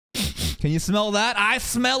Can you smell that? I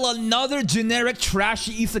smell another generic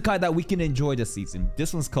trashy isekai that we can enjoy this season.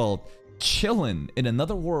 This one's called Chillin in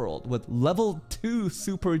Another World with level 2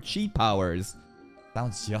 super chi powers.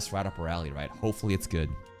 Sounds just right up our alley, right? Hopefully it's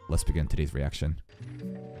good. Let's begin today's reaction.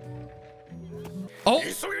 Oh!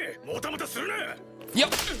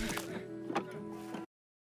 Yep!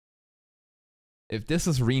 If this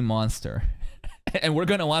is Re-Monster, and we're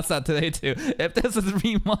gonna watch that today too. If this is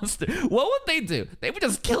Re-Monster, what would they do? They would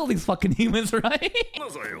just kill these fucking humans, right?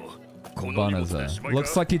 Banaza.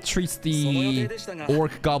 Looks like he treats the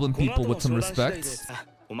orc goblin people with some respect.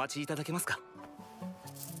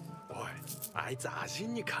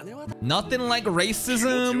 Nothing like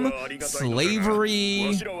racism,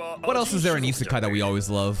 slavery. What else is there in Isekai that we always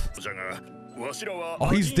love? Oh,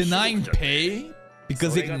 he's denying pay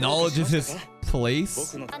because he acknowledges his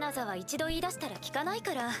place.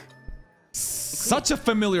 Such a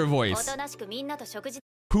familiar voice.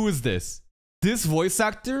 Who is this? This voice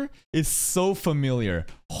actor is so familiar.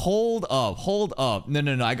 Hold up, hold up.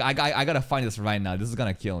 No. I gotta find this right now. This is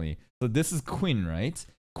gonna kill me. So this is Quinn, right?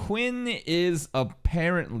 Quinn is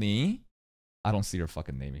apparently... I don't see her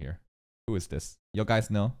fucking name here. Who is this? You guys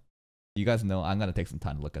know? You guys know? I'm gonna take some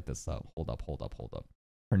time to look at this up. Hold up.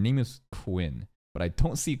 Her name is Quinn, but I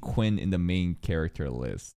don't see Quinn in the main character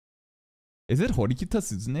list. Is it Horikita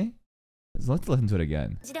Suzune? Let's listen to it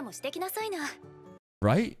again.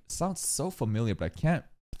 Right? Sounds so familiar, but I can't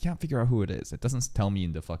figure out who it is. It doesn't tell me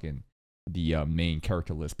in the fucking main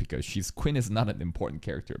character list because Quinn is not an important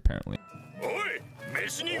character apparently.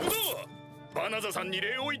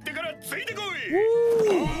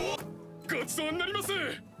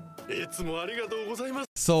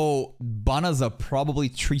 So Banaza probably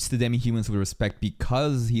treats the demi-humans with respect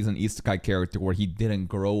because he's an isekai character where he didn't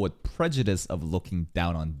grow with prejudice of looking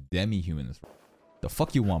down on demi-humans. The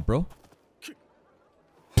fuck you want, bro?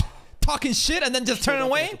 Talking shit and then just turn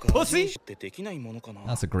away? Pussy?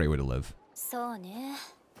 That's a great way to live.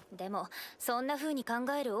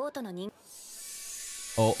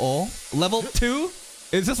 Oh, level 2?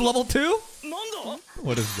 Is this level 2?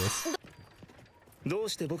 What is this?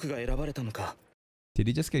 Did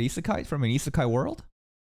he just get isekai from an isekai world?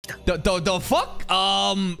 The fuck?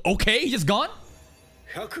 Okay, he just gone?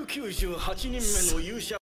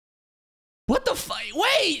 What the fuck?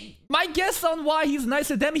 Wait! My guess on why he's nice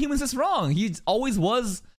to demi-humans is wrong. He always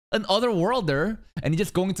was an otherworlder, and he's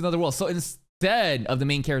just going to another world. So instead of the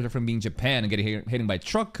main character from being Japan and getting hit by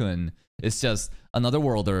Truck-kun, it's just another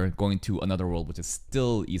worlder going to another world, which is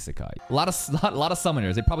still isekai. A lot of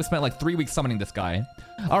summoners. They probably spent like 3 weeks summoning this guy.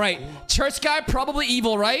 All right, church guy, probably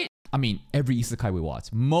evil, right? I mean, every isekai we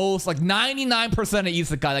watch, most like 99% of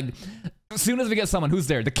isekai, like as soon as we get someone, who's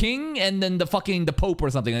there? The king and then the pope or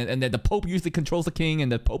something, and then the pope usually controls the king,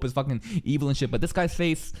 and the pope is fucking evil and shit. But this guy's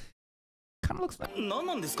face kind of looks like.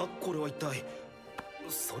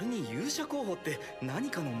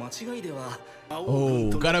 Oh,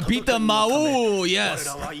 gotta beat the Mao! Yes!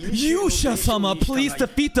 Yusha-sama, please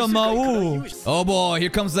defeat the Mao! Oh boy, here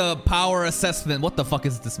comes the power assessment. What the fuck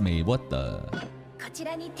is this made? What the...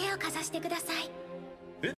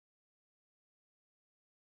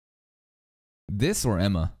 This or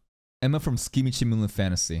Emma? Emma from Skimichi Moonlit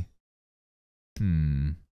Fantasy.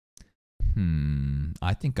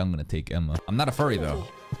 I think I'm gonna take Emma. I'm not a furry though.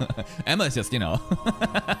 Emma's just, you know.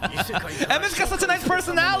 Emma's got such a nice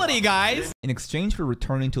personality, guys! In exchange for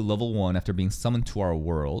returning to level 1 after being summoned to our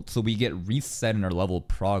world, so we get reset in our level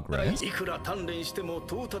progress. Alright,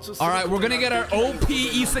 we're gonna get our OP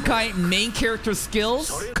isekai main character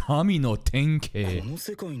skills. Kami no Tenkei.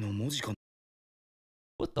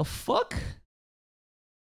 What the fuck?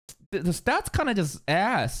 The stats kind of just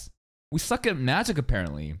ass. We suck at magic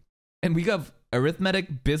apparently. And we have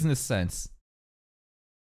arithmetic business sense.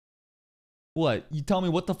 What? You tell me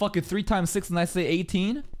what the fuck is 3 times 6 and I say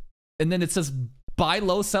 18? And then it says buy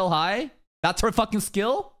low, sell high? That's her fucking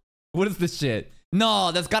skill? What is this shit?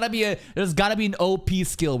 No, there's gotta be an OP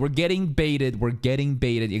skill. We're getting baited.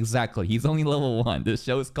 Exactly. He's only level 1. This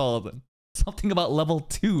show is called something about level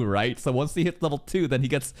 2, right? So once he hits level 2, then he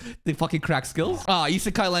gets the fucking crack skills. Ah,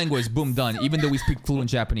 isekai language. Boom, done. Even though we speak fluent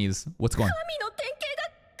Japanese. What's going on?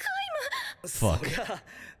 Fuck.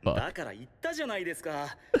 No,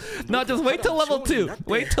 just wait till level 2.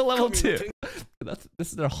 Wait till level 2. This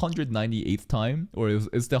is their 198th time, or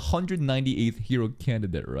it's the 198th hero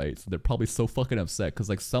candidate, right? So they're probably so fucking upset because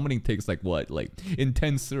like summoning takes like what, like in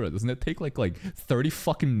 10 surah, doesn't it take like 30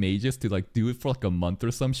 fucking mages to like do it for like a month or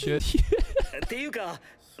some shit?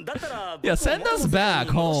 Yeah, send us back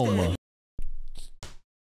home.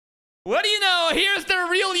 What do you know? Here's the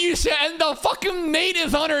real Yusha, and the fucking maid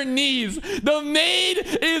is on her knees. The maid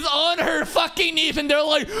is on her fucking knees, and they're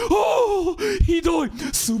like, oh, hidoi,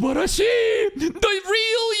 subarashi, the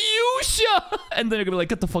real Yusha. And then they're gonna be like,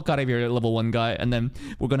 get the fuck out of here, level 1 guy. And then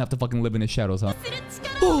we're gonna have to fucking live in the shadows, huh?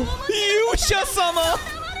 Oh, Yusha-sama.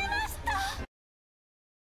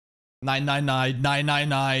 999,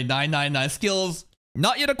 999, 999 skills.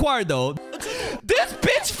 Not yet acquired, though. This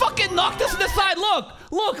bitch fucking knocked us in the side. Look,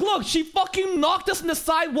 look, look. She fucking knocked us in the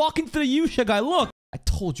side walking to the Yusha guy. Look. I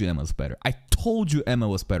told you Emma was better. I told you Emma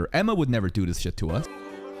was better. Emma would never do this shit to us.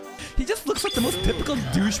 He just looks like the most typical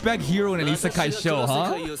douchebag hero in an Isekai show,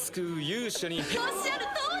 huh?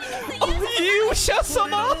 Oh,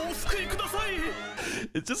 Yusha-sama!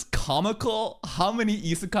 It's just comical how many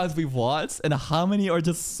Isekais we've watched and how many are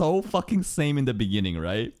just so fucking same in the beginning,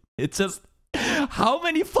 right? It's just... How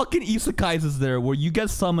many fucking isekais is there where you get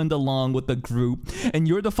summoned along with the group and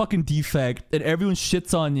you're the fucking defect and everyone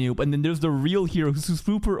shits on you, and then there's the real hero who's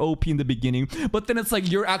super OP in the beginning, but then it's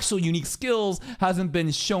like your actual unique skills hasn't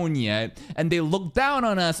been shown yet and they look down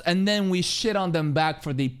on us and then we shit on them back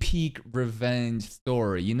for the peak revenge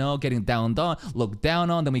story, you know, getting downed on, look down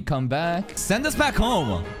on, then we come back. Send us back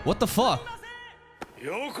home. What the fuck?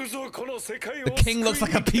 The king looks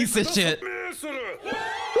like a piece of shit.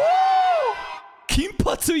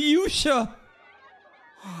 Kinpatsu Yusha!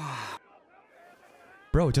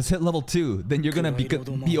 Bro, just hit level 2, then you're gonna be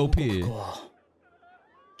OP.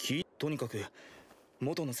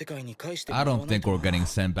 I don't think we're getting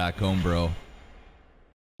sent back home, bro.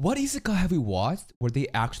 What isekai have we watched where they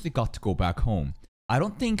actually got to go back home? I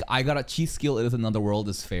don't think I got a cheat skill It Is Another World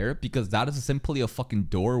is fair, because that is simply a fucking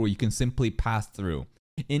door where you can simply pass through.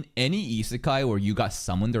 In any isekai where you got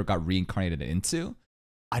summoned or got reincarnated into,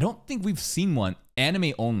 I don't think we've seen one,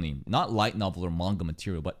 anime only, not light novel or manga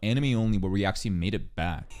material, but anime only, where we actually made it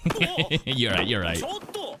back. You're right, you're right.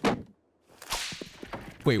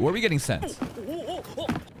 Wait, where are we getting sent?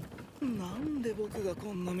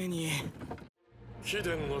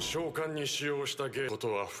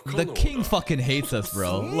 The king fucking hates us,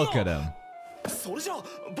 bro. Look at him.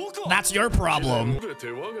 That's your problem.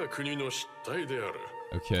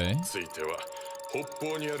 Okay.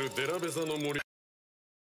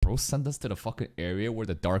 Bro, send us to the fucking area where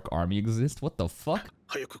the dark army exists? What the fuck?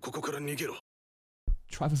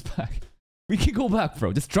 Drive us back. We can go back,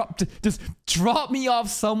 bro. Just drop me off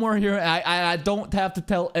somewhere here. I don't have to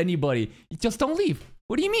tell anybody. Just don't leave.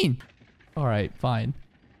 What do you mean? Alright, fine.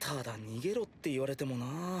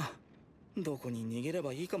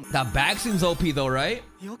 That bag seems OP though, right?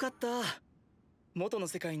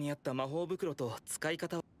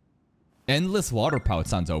 Endless water pouch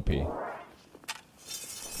sounds OP.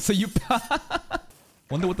 So you...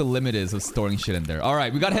 Wonder what the limit is of storing shit in there.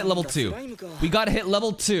 Alright, we gotta hit level 2. We gotta hit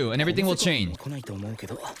level 2 and everything will change. Don't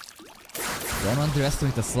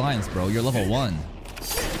underestimate the slimes, bro. You're level 1.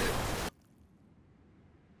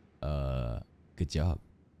 Good job.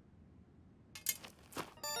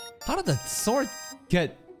 How did the sword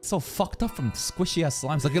get so fucked up from squishy ass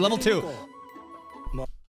slimes? Okay, level 2.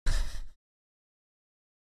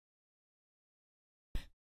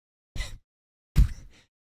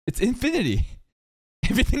 It's infinity.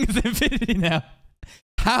 Everything is infinity now.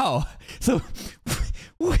 How? So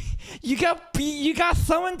you got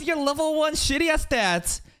summoned to your level 1 shitty ass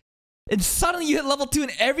stats, and suddenly you hit level 2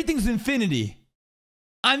 and everything's infinity.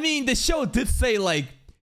 I mean, the show did say like,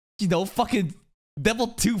 you know, fucking level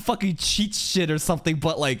 2 fucking cheat shit or something,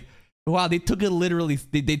 but like, wow, they took it literally.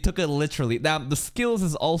 They took it literally. Now the skills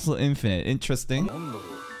is also infinite. Interesting.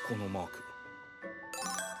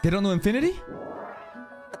 They don't know infinity?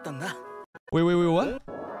 Wait, what?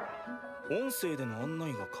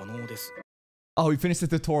 Oh, we finished the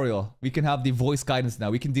tutorial. We can have the voice guidance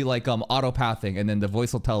now. We can do like auto pathing, and then the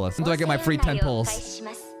voice will tell us. When do I get my free 10 pulls?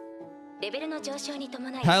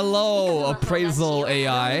 Hello, appraisal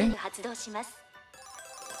AI.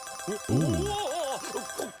 Ooh.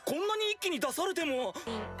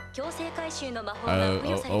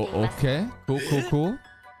 Okay. Cool.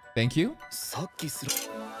 Thank you.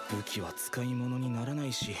 You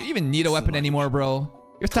don't even need a weapon anymore, bro.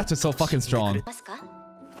 Your stats are so fucking strong.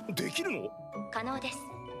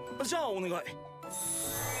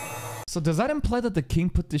 So does that imply that the king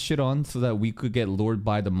put this shit on so that we could get lured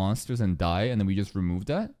by the monsters and die, and then we just removed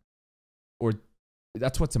that? Or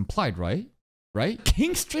that's what's implied, right? Right?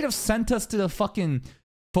 King straight up sent us to the fucking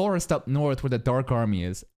forest up north where the dark army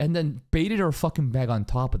is, and then baited our fucking bag on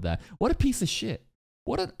top of that. What a piece of shit.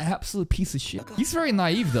 What an absolute piece of shit. He's very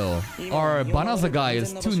naive though. Our Banaza guy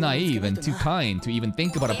is too naive and too kind to even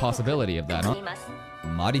think about a possibility of that, huh?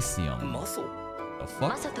 Maricium. The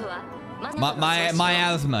fuck?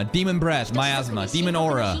 Miasma, demon breath, miasma, demon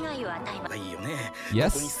aura.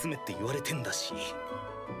 Yes?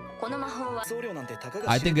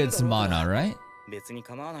 I think it's mana, right?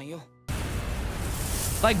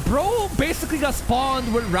 Like, bro basically got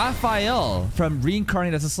spawned with Raphael from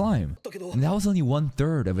reincarnated as a slime. And that was only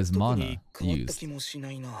 1/3 of his mana used.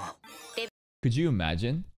 Could you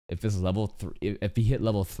imagine if it's level 3, if he hit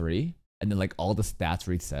level 3 and then like all the stats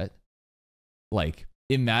reset? Like,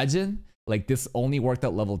 imagine like this only worked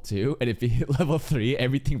at level 2, and if he hit level 3,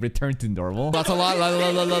 everything returned to normal. That's a lot.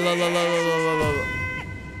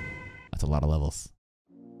 That's a lot of levels.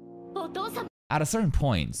 At a certain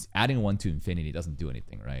point, adding 1 to infinity doesn't do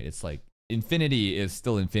anything, right? It's like infinity is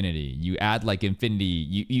still infinity. You add like infinity,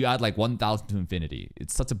 you add like 1,000 to infinity.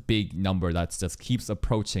 It's such a big number that just keeps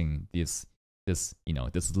approaching this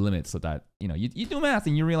limit, so that you do math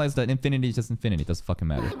and you realize that infinity is just infinity. It doesn't fucking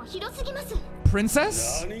matter.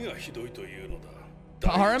 Princess?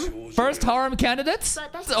 Harem? First harem candidates?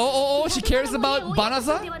 Oh, she cares about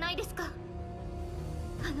Banaza?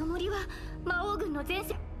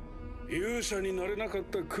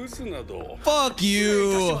 Fuck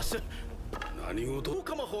you!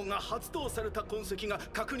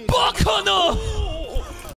 Bakano!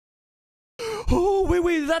 Oh,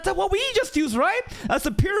 wait, that's what we just used, right? That's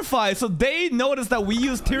a purify, so they noticed that we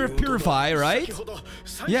use purify, right?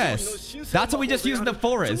 Yes, that's what we just used in the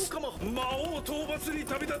forest.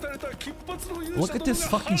 Look at this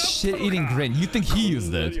fucking shit-eating grin. You think he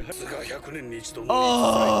used it?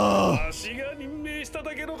 Oh!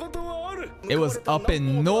 It was up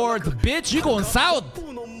in north, bitch. You going south?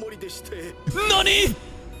 Nani?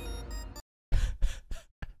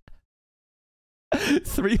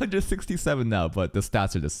 367 now, but the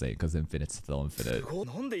stats are the same because infinite's still infinite.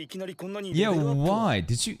 Yeah, why?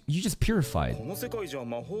 Did you just purified?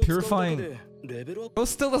 Purifying. Bro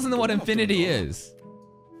still doesn't know what infinity is.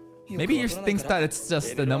 Maybe he thinks that it's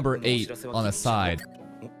just the number 8 on the side.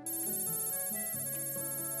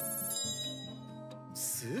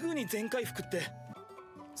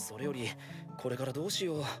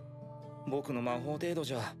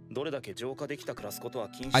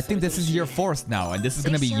 I think this is your forest now, and this is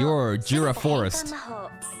gonna be your Jura forest.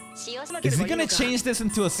 Is he gonna change this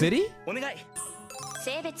into a city?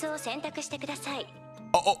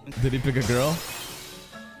 Oh, did he pick a girl?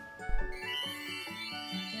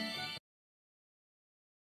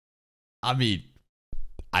 I mean,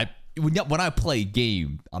 when I play a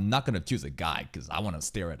game, I'm not gonna choose a guy because I want to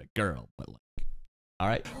stare at a girl. But like, all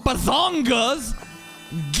right, bazongas.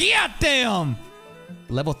 Get them!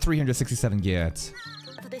 Level 367 get.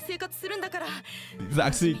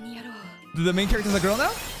 Actually, the main character is a girl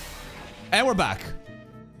now? And we're back.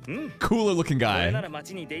 Cooler looking guy.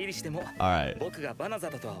 Alright.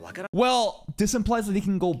 Well, this implies that he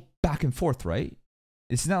can go back and forth, right?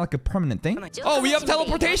 It's not like a permanent thing. Oh, we have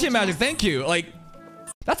teleportation magic, thank you. Like,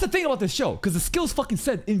 that's the thing about this show, because the skills fucking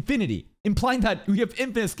said infinity, implying that we have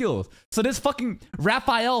infinite skills. So this fucking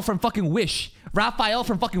Raphael from fucking Wish, Raphael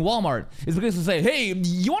from fucking Walmart is going to say, hey,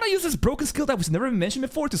 you want to use this broken skill that was never been mentioned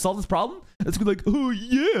before to solve this problem? It's going to be like, oh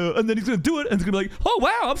yeah, and then he's going to do it, and it's going to be like, oh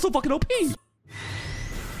wow, I'm so fucking OP.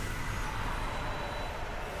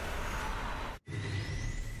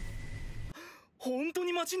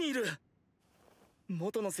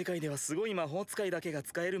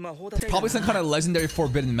 Probably some kind of legendary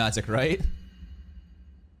forbidden magic, right?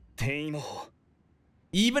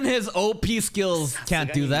 Even his OP skills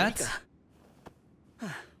can't do that.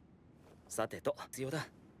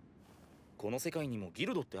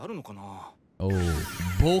 Oh,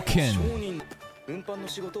 Boken.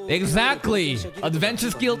 Exactly!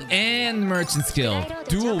 Adventure Guild and Merchant Guild.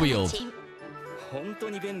 Dual wield.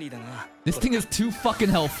 This thing is too fucking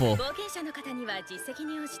helpful.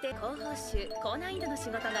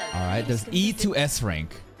 Alright, there's E to S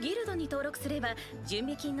rank.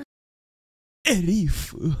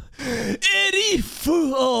 Erifu.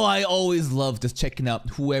 Oh, I always love just checking out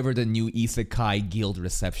whoever the new Isekai guild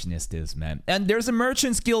receptionist is, man. And there's a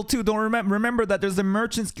Merchant's Guild too. Don't remember that there's a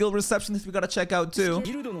Merchant's Guild receptionist we gotta check out too.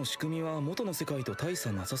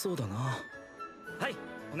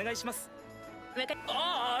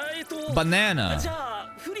 Banana.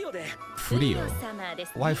 Furio.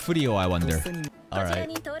 Why Furio, I wonder? Alright.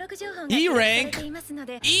 E rank!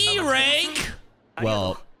 E rank!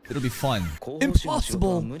 Well, it'll be fun.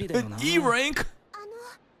 Impossible! An E rank!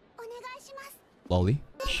 Loli.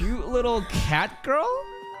 Cute little cat girl?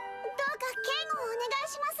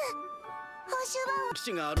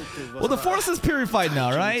 Well, the force is purified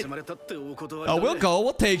now, right? Oh, we'll go.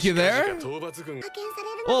 We'll take you there.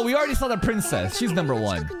 Well, we already saw the princess. She's number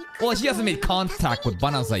one. Well, she hasn't made contact with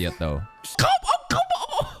Banasa yet, though. Come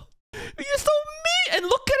on! You're so mean! And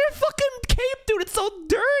look at her fucking cape, dude. It's so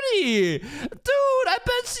dirty! Dude, I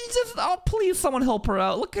bet she just... Oh, please, someone help her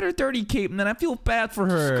out. Look at her dirty cape, man. I feel bad for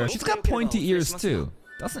her. She's got pointy ears, too.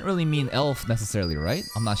 Doesn't really mean elf, necessarily, right?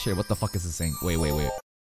 I'm not sure. What the fuck is this saying? Wait.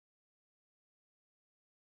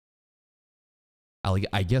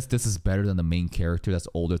 I guess this is better than the main character that's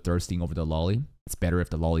older thirsting over the lolly. It's better if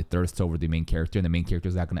the lolly thirsts over the main character and the main character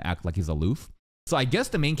is not going to act like he's aloof. So I guess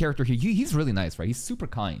the main character here, he's really nice, right? He's super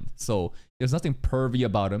kind. So there's nothing pervy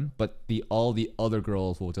about him, but all the other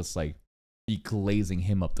girls will just like be glazing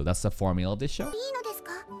him up though. That's the formula of this show.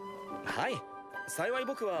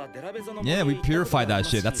 Yeah, we purified that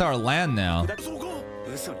shit. That's our land now.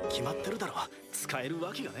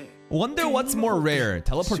 Wonder what's more rare,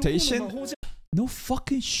 teleportation? No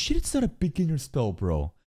fucking shit, it's not a beginner spell,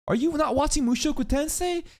 bro. Are you not watching Mushoku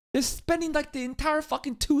Tensei? They're spending like the entire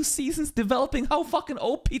fucking 2 seasons developing how fucking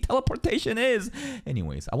OP teleportation is.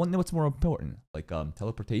 Anyways, I want to know what's more important. Like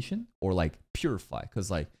teleportation or like purify? Because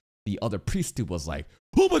like the other priest was like,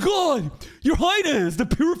 oh my god, your highness, the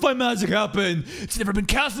purify magic happened. It's never been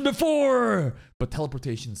casted before. But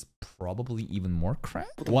teleportation's probably even more crap.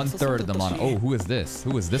 1/3 of the mana. Oh, who is this?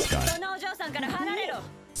 Who is this guy?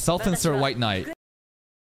 Self-insert White Knight.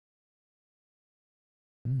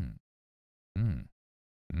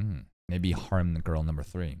 Maybe harm the girl number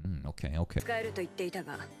 3. Okay.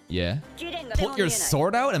 Yeah. Put your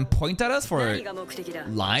sword out and point at us for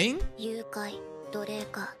lying?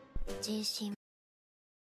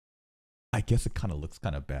 I guess it kind of looks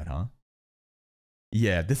kind of bad, huh?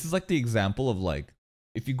 Yeah, this is like the example of like,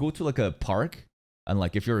 if you go to like a park and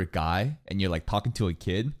like if you're a guy and you're like talking to a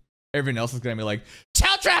kid, everyone else is gonna be like,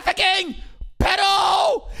 child trafficking!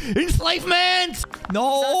 Pedo! Enslavement!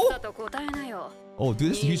 No! Oh,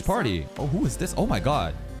 dude, this is a huge party. Oh, who is this? Oh my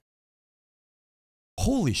god.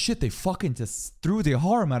 Holy shit, they fucking just threw their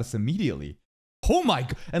harem at us immediately. Oh my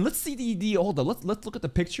god. And let's see hold on, let's look at the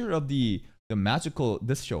picture of the magical,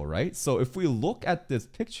 this show, right? So if we look at this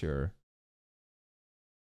picture,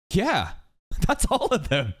 yeah, that's all of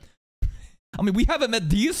them. I mean, we haven't met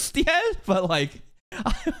these yet, but like,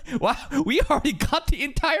 wow, we already got the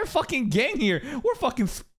entire fucking gang here. We're fucking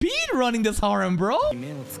speed running this harem, bro.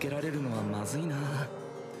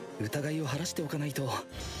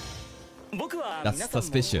 That's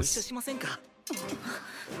suspicious.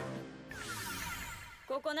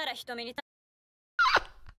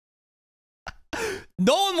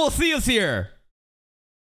 No one will see us here.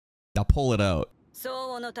 Now pull it out.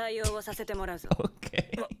 Okay.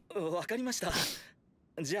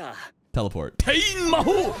 Teleport.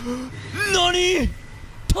 Nani?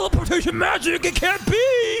 Teleportation magic? It can't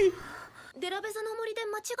be!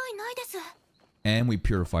 And we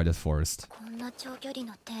purify this forest.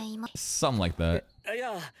 Something like that.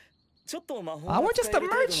 We're just a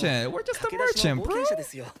merchant. We're just a merchant, bro.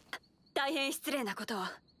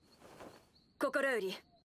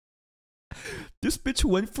 This bitch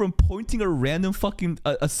went from pointing a random fucking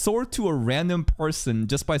a sword to a random person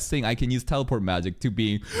just by saying I can use teleport magic to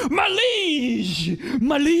being my liege,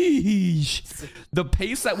 my liege. The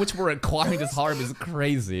pace at which we're acquiring this harem is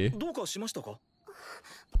crazy.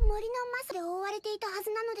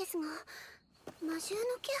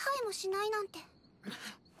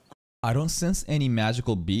 I don't sense any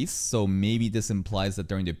magical beasts, so maybe this implies that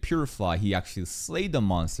during the Purify, he actually slayed the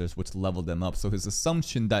monsters, which leveled them up. So his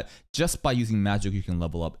assumption that just by using magic you can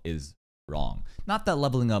level up is wrong. Not that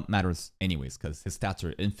leveling up matters anyways, because his stats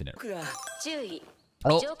are infinite.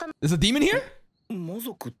 Oh, there's a demon here?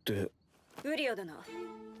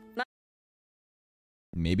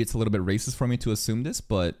 Maybe it's a little bit racist for me to assume this,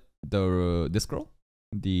 but this girl,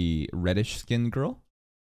 the reddish skinned girl,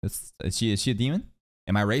 is she a demon?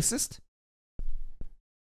 Am I racist?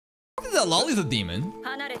 I think that Lolly's a demon.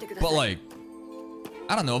 But like,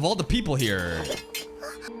 I don't know, of all the people here.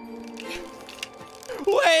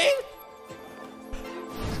 Wait!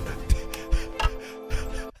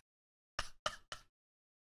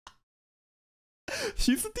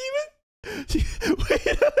 She's a demon?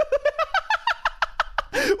 Wait.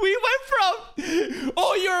 We went from,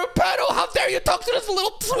 oh, you're a pedo, how dare you talk to this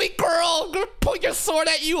little sweet girl, I'm gonna point your sword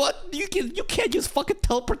at you, you can't use fucking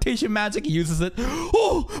teleportation magic, he uses it,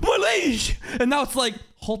 oh, my liege, and now it's like,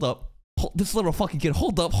 hold up, this little fucking kid,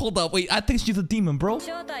 hold up, wait, I think she's a demon, bro.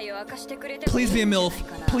 Please be a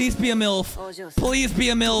MILF, please be a MILF, please be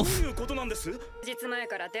a MILF.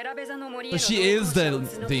 So she is the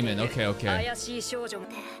demon, okay.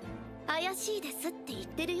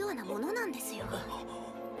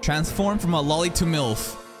 Transform from a lolly to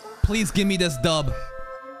MILF. Please give me this dub.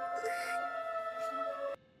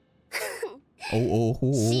 Oh,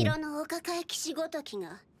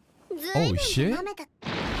 shit.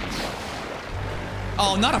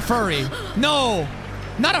 Oh, not a furry. No.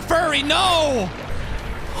 Not a furry. No.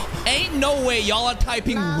 Ain't no way y'all are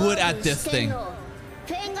typing wood at this thing.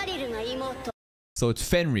 So it's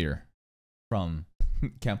Fenrir from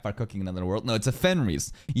Campfire Cooking in Another World. No, it's a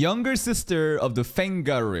Fenris. Younger sister of the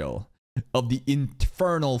Fengaril of the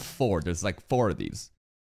Infernal Four. There's like 4 of these.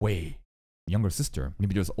 Wait. Younger sister.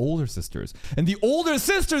 Maybe there's older sisters. And the older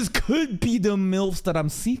sisters could be the MILFs that I'm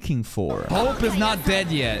seeking for. Hope is not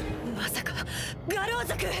dead yet.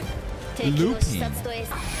 Looping.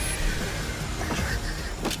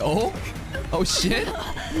 Oh? Oh shit?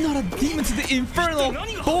 Not a demon to the Infernal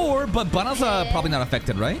Four, but Bana's probably not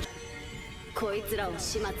affected, right?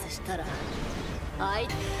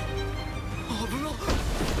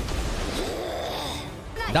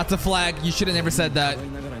 That's a flag. You should have never said that.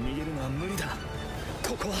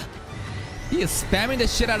 He is spamming the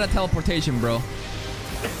shit out of teleportation, bro.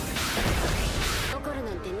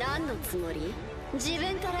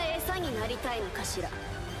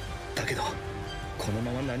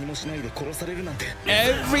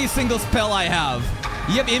 Every single spell I have.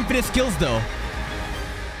 You have infinite skills though.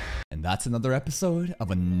 And that's another episode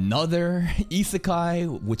of another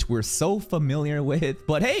Isekai, which we're so familiar with.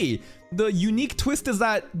 But hey, the unique twist is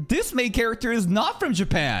that this main character is not from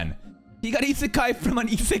Japan. He got Isekai from an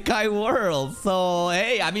Isekai world. So,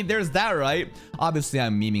 hey, I mean, there's that, right? Obviously,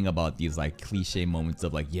 I'm memeing about these, like, cliche moments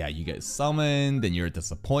of, like, yeah, you get summoned, and you're a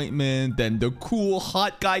disappointment, then the cool,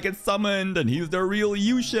 hot guy gets summoned, and he's the real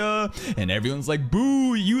Yusha, and everyone's like,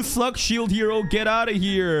 boo, you suck, shield hero, get out of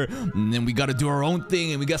here. And then we gotta do our own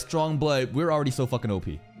thing, and we got strong blood. We're already so fucking OP.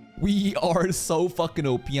 We are so fucking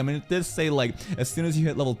OP. I mean, it does say, like, as soon as you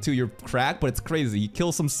hit level 2, you're cracked, but it's crazy. You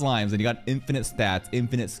kill some slimes, and you got infinite stats,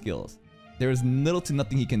 infinite skills. There's little to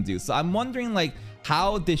nothing he can do. So I'm wondering, like,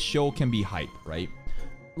 how this show can be hype, right?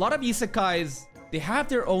 A lot of isekais, they have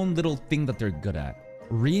their own little thing that they're good at.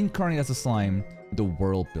 Reincarnate as a slime, the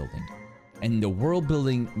world building. And the world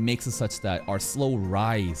building makes it such that our slow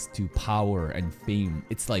rise to power and fame,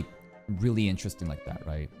 it's like really interesting like that,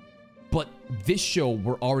 right? But this show,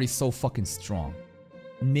 we're already so fucking strong.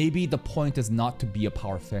 Maybe the point is not to be a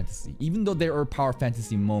power fantasy. Even though there are power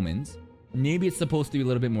fantasy moments, maybe it's supposed to be a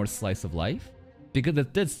little bit more slice of life. Because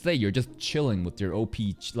it did say you're just chilling with your OP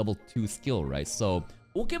level 2 skill, right? So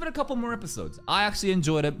we'll give it a couple more episodes. I actually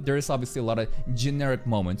enjoyed it. There is obviously a lot of generic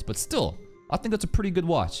moments, but still, I think that's a pretty good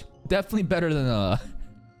watch. Definitely better than I'm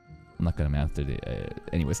not gonna master it.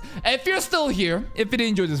 Anyways, if you're still here, if you did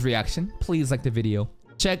enjoy this reaction, please like the video.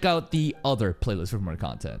 Check out the other playlist for more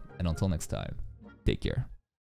content. And until next time, take care.